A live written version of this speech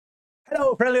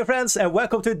Hello friendly friends and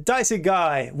welcome to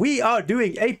DiCEYGUY. We are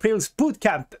doing April's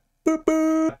bootcamp. Boop,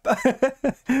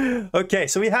 boop. Okay,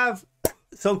 so we have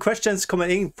some questions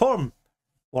coming in from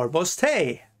Warboss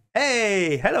Tae.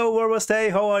 Hey, hello Warboss Tae,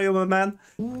 how are you, my man?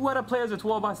 What up, players? It's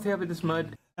Warboss Tae up in this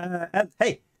mud. And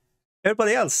hey,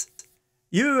 everybody else.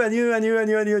 You and you and you and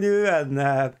you and you and you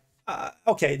and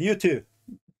okay, you too.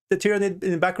 The Tyranid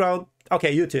in the background.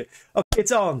 Okay, you too. Okay,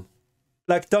 it's on.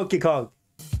 Like Donkey Kong.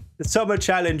 The summer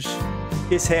challenge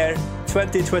is here,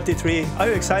 2023. Are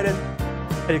you excited?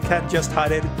 And you can't just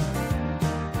hide it.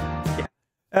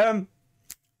 Yeah.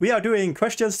 We are doing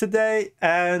questions today,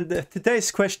 and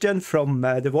today's question from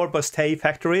the Warboss Tae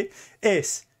factory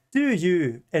is: do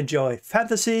you enjoy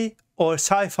fantasy or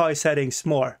sci-fi settings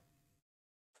more?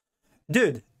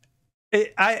 Dude,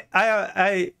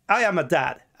 I am a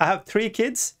dad. I have 3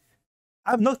 kids.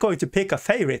 I'm not going to pick a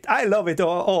favorite. I love it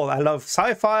all. I love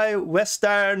sci-fi,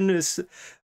 western,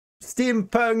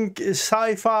 steampunk,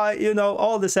 sci-fi, you know,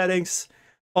 all the settings,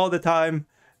 all the time.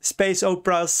 Space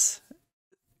operas.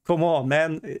 Come on,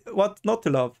 man. What not to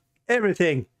love?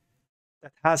 Everything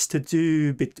that has to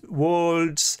do with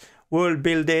worlds, world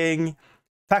building,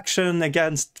 faction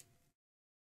against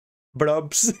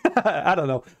blobs. I don't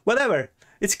know. Whatever.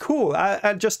 It's cool.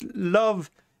 I just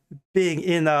love being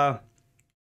in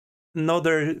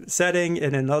another setting,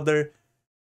 in another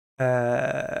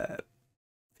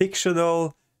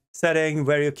fictional setting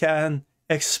where you can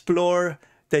explore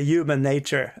the human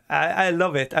nature. I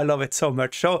love it. I love it so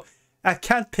much. So I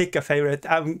can't pick a favorite.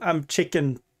 I'm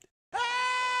chicken.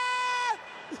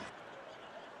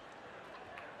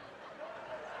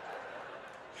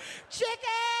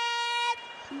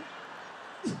 Chicken.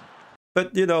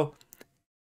 But you know,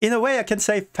 in a way, I can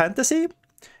say fantasy.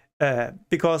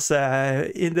 Because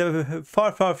in the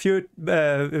far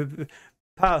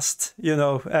past, you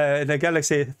know, in a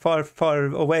galaxy far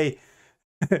away,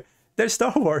 there's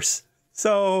Star Wars.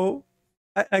 So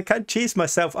I can't cheese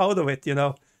myself out of it, you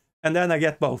know. And then I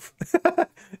get both.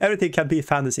 Everything can be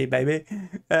fantasy, baby.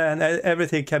 And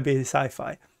everything can be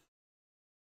sci-fi.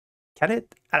 Can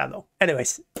it? I don't know.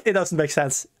 Anyways, it doesn't make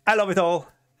sense. I love it all.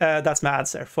 That's my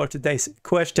answer for today's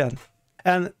question.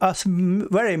 And a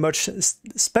very much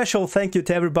special thank you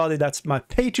to everybody that's my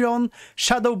Patreon: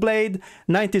 Shadowblade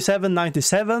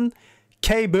 9797,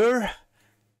 K Burr,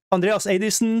 Andreas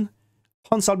Edison,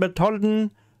 Hans Albert Holden,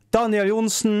 Daniel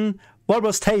Jonsen,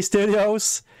 Warboss Tae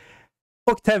Studios,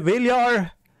 Octave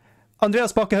Viljar,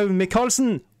 Andreas Bakkehaug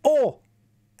Mikkelsen,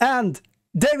 and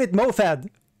David Mofad.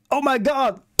 Oh my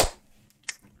god!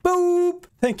 Boop!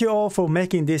 Thank you all for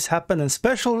making this happen, and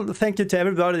special thank you to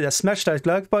everybody that smashed that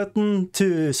like button,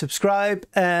 to subscribe,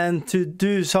 and to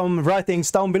do some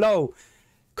writings down below.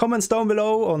 Comments down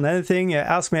below on anything,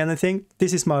 ask me anything.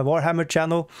 This is my Warhammer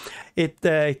channel. It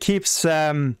keeps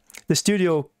the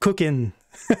studio cooking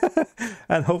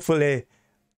and hopefully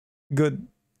good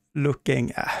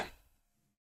looking.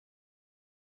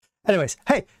 Anyways,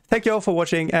 hey, thank you all for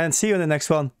watching and see you in the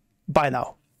next one. Bye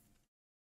now.